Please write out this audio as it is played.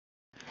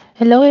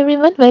Hello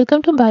everyone,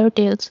 welcome to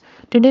BioTales.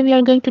 Today we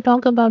are going to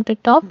talk about the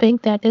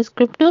topic that is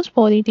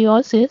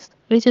cryptosporidiosis,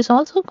 which is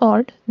also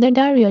called the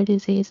diarrheal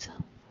disease.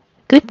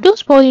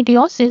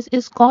 Cryptosporidiosis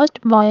is caused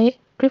by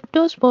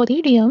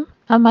Cryptosporidium,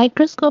 a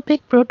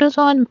microscopic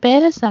protozoan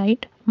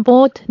parasite.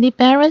 Both the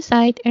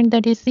parasite and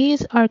the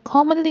disease are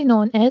commonly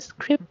known as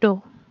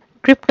crypto.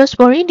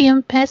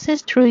 Cryptosporidium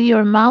passes through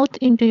your mouth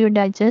into your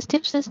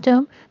digestive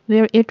system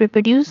where it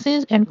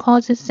reproduces and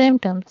causes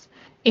symptoms.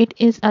 It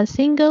is a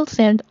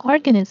single-celled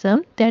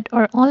organism that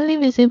are only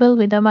visible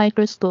with a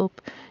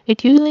microscope.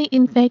 It usually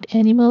infects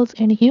animals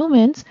and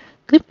humans.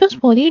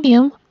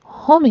 Cryptosporidium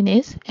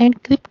hominis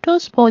and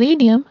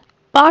Cryptosporidium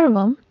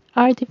parvum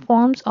are the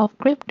forms of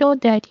crypto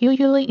that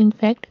usually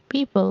infect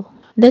people.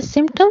 The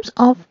symptoms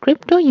of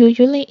crypto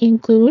usually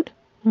include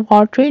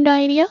watery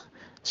diarrhea,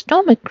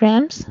 stomach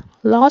cramps,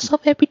 loss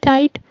of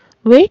appetite,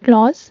 weight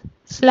loss,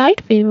 slight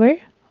fever,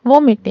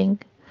 vomiting.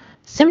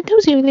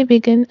 Symptoms usually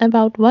begin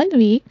about 1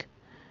 week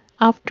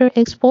after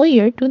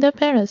exposure to the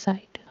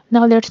parasite.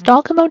 Now let's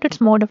talk about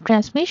its mode of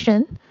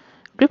transmission.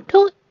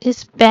 Crypto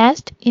is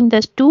passed in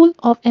the stool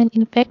of an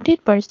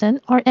infected person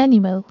or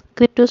animal.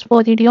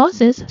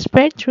 Cryptosporidiosis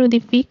spread through the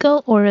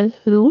fecal-oral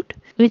route,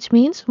 which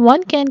means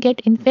one can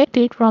get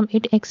infected from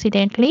it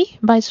accidentally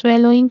by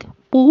swallowing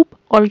poop,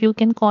 or you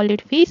can call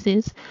it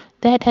feces,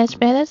 that has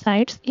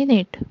parasites in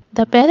it.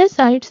 The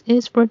parasite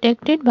is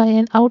protected by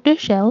an outer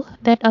shell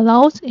that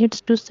allows it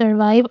to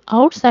survive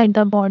outside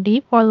the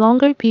body for a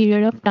longer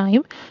period of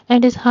time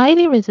and is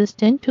highly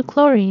resistant to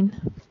chlorine.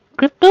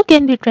 Crypto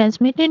can be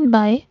transmitted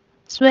by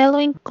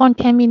swallowing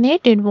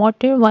contaminated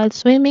water while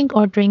swimming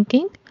or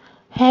drinking,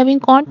 having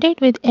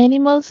contact with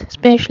animals,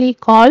 especially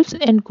cows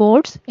and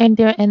goats, and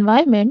their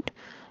environment,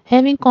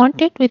 having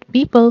contact with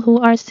people who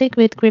are sick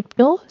with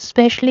crypto,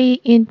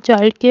 especially in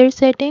childcare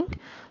setting,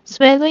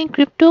 swallowing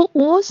crypto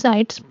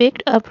oocytes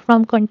picked up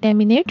from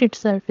contaminated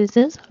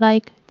surfaces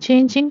like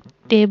changing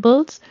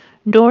tables,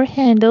 door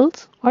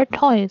handles, or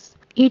toys,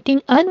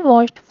 eating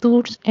unwashed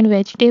fruits and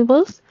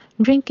vegetables,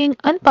 drinking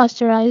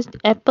unpasteurized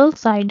apple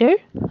cider,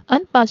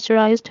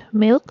 unpasteurized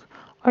milk,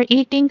 or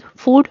eating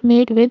food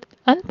made with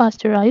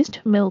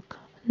unpasteurized milk.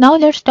 Now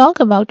let's talk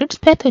about its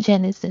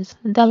pathogenesis.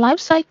 The life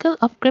cycle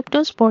of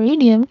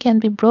Cryptosporidium can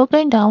be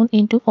broken down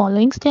into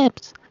following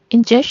steps.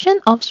 Ingestion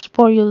of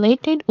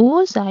sporulated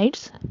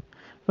oocytes,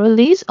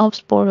 release of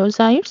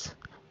sporocytes,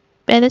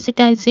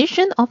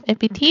 parasitization of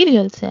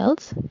epithelial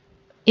cells,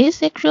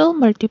 asexual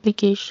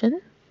multiplication,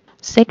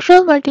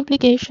 sexual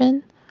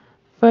multiplication,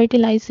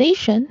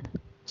 fertilization,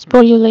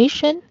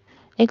 sporulation,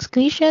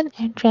 excretion,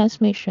 and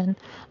transmission.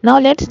 Now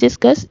let's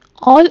discuss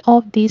all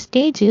of these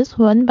stages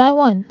one by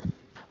one.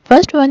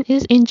 First one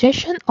is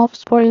ingestion of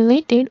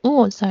sporulated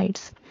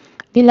oocytes.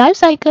 The life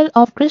cycle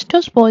of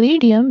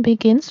Cryptosporidium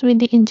begins with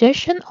the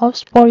ingestion of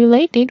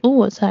sporulated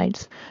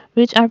oocytes,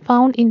 which are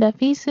found in the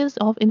feces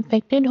of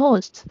infected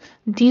hosts.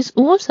 These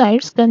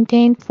oocytes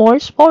contain four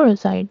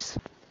sporocytes.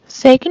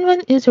 Second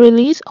one is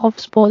release of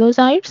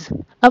sporocytes.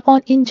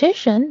 Upon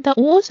ingestion, the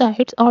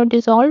oocytes are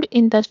dissolved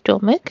in the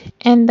stomach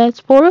and the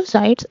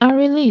sporocytes are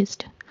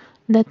released.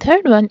 The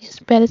third one is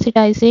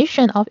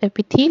parasitization of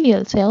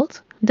epithelial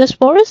cells. The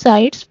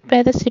sporocytes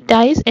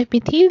parasitize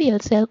epithelial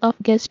cells of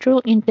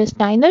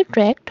gastrointestinal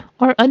tract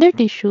or other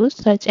tissues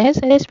such as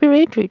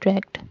respiratory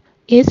tract.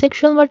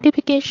 Asexual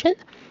multiplication.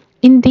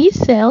 In these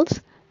cells,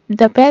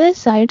 the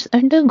parasites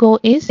undergo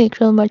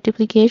asexual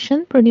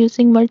multiplication,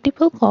 producing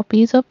multiple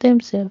copies of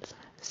themselves.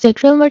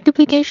 Sexual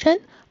multiplication.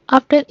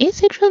 After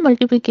asexual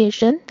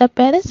multiplication, the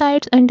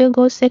parasites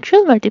undergo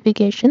sexual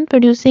multiplication,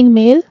 producing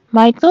male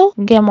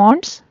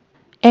microgametes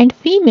and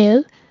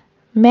female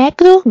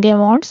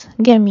macrogametes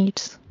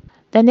gametes.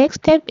 The next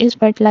step is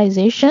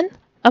fertilization.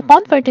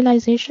 Upon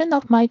fertilization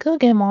of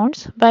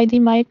microgametes by the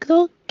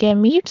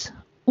microgametes,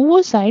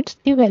 oocytes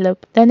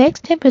develop. The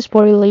next step is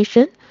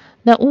sporulation.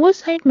 The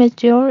oocyte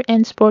mature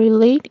and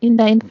sporulate in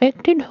the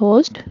infected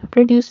host,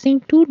 producing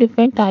two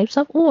different types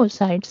of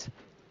oocytes.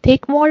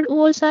 Thick-walled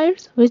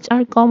oocytes, which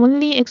are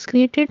commonly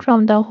excreted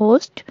from the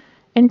host,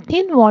 and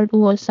thin-walled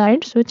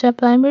oocytes, which are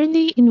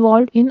primarily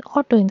involved in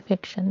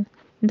autoinfection.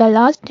 The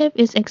last step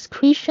is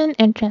excretion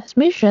and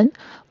transmission.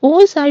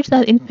 Oocytes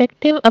are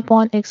infective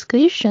upon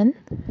excretion,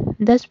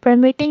 thus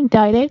permitting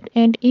direct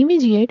and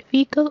immediate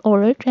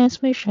fecal-oral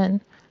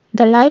transmission.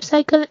 The life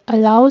cycle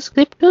allows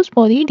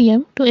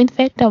Cryptosporidium to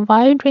infect a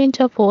wide range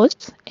of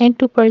hosts and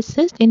to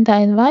persist in the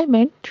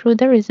environment through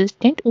the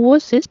resistant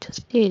oocyst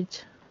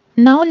stage.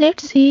 Now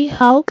let's see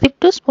how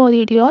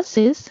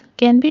cryptosporidiosis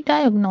can be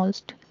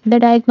diagnosed. The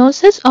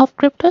diagnosis of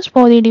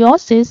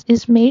cryptosporidiosis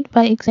is made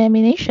by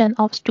examination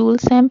of stool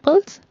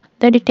samples.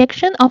 The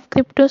detection of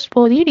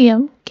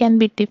Cryptosporidium can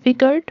be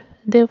difficult,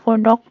 therefore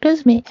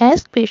doctors may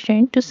ask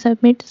patients to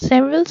submit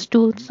several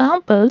stool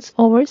samples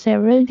over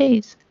several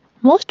days.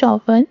 Most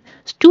often,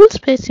 stool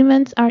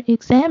specimens are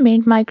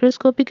examined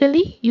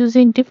microscopically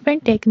using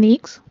different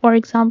techniques, for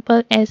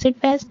example acid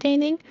fast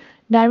staining,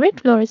 direct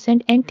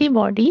fluorescent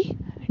antibody,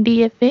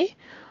 DFA,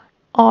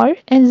 or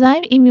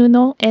enzyme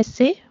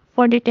immunoassay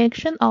for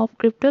detection of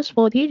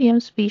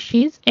Cryptosporidium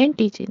species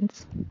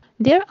antigens.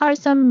 There are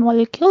some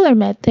molecular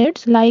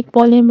methods like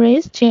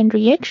polymerase chain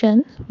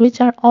reaction, which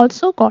are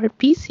also called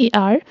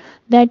PCR,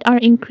 that are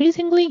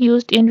increasingly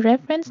used in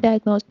reference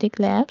diagnostic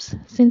labs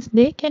since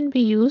they can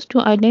be used to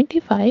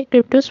identify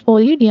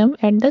Cryptosporidium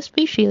at the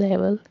species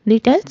level. The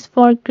tests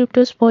for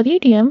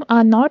Cryptosporidium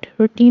are not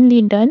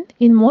routinely done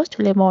in most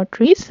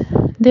laboratories,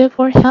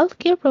 therefore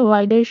healthcare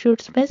providers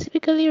should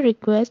specifically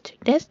request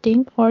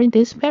testing for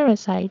this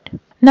parasite.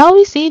 Now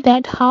we see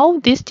that how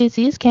this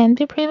disease can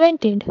be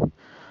prevented.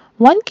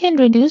 One can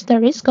reduce the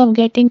risk of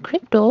getting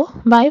crypto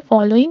by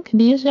following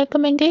these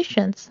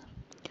recommendations.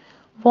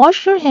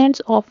 Wash your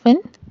hands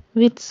often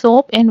with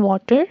soap and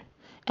water.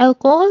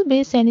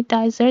 Alcohol-based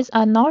sanitizers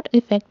are not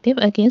effective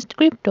against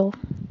crypto.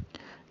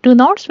 Do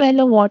not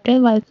swallow water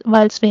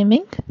while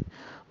swimming.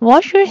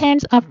 Wash your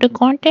hands after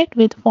contact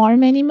with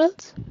farm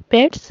animals,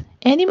 pets,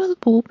 animal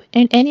poop,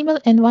 and animal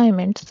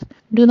environments.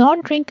 Do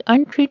not drink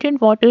untreated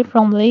water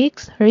from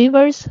lakes,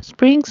 rivers,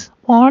 springs,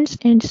 ponds,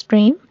 and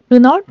streams. Do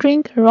not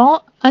drink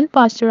raw,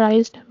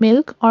 unpasteurized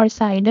milk or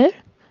cider.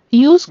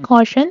 Use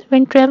caution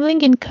when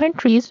traveling in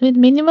countries with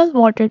minimal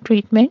water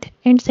treatment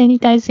and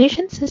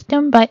sanitization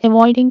system by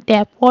avoiding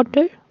tap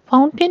water,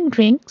 fountain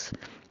drinks,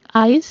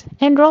 ice,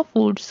 and raw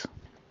foods.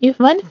 If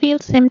one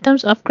feels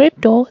symptoms of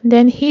crypto,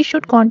 then he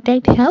should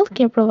contact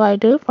healthcare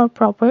provider for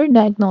proper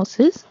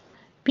diagnosis.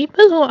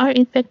 People who are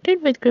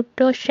infected with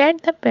crypto shed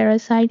the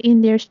parasite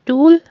in their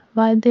stool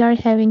while they are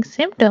having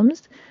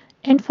symptoms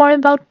and for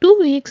about 2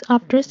 weeks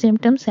after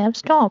symptoms have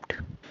stopped.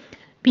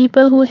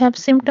 People who have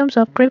symptoms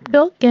of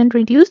crypto can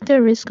reduce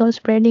their risk of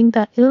spreading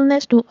the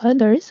illness to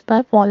others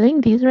by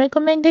following these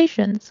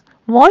recommendations.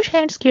 Wash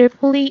hands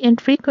carefully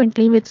and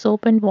frequently with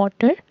soap and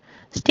water.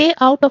 Stay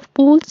out of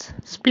pools,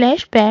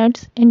 splash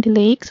pads, and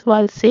lakes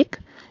while sick.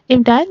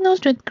 If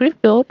diagnosed with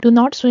crypto, do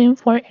not swim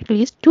for at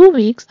least 2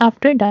 weeks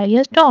after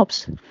diarrhea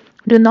stops.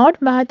 Do not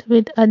bath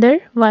with other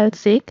while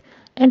sick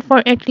and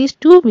for at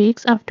least 2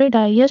 weeks after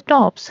diarrhea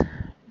stops.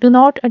 Do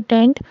not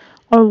attend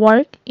or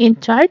work in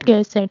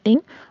childcare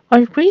setting or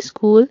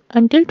preschool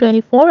until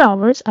 24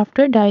 hours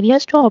after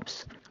diarrhea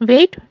stops.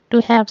 Wait to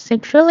have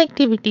sexual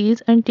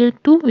activities until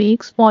 2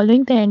 weeks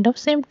following the end of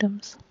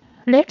symptoms.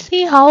 Let's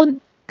see how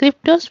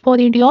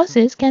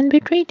cryptosporidiosis can be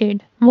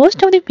treated.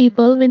 Most of the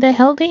people with a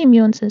healthy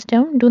immune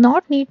system do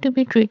not need to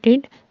be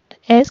treated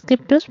as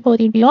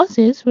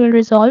cryptosporidiosis will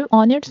resolve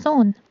on its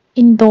own.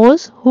 In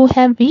those who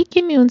have weak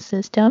immune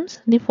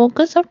systems, the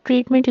focus of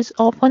treatment is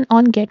often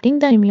on getting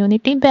the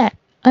immunity back.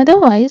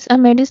 Otherwise, a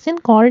medicine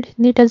called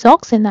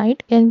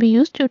nitazoxanide can be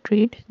used to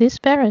treat this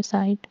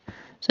parasite.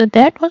 So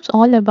that was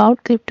all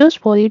about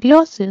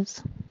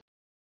cryptosporidiosis.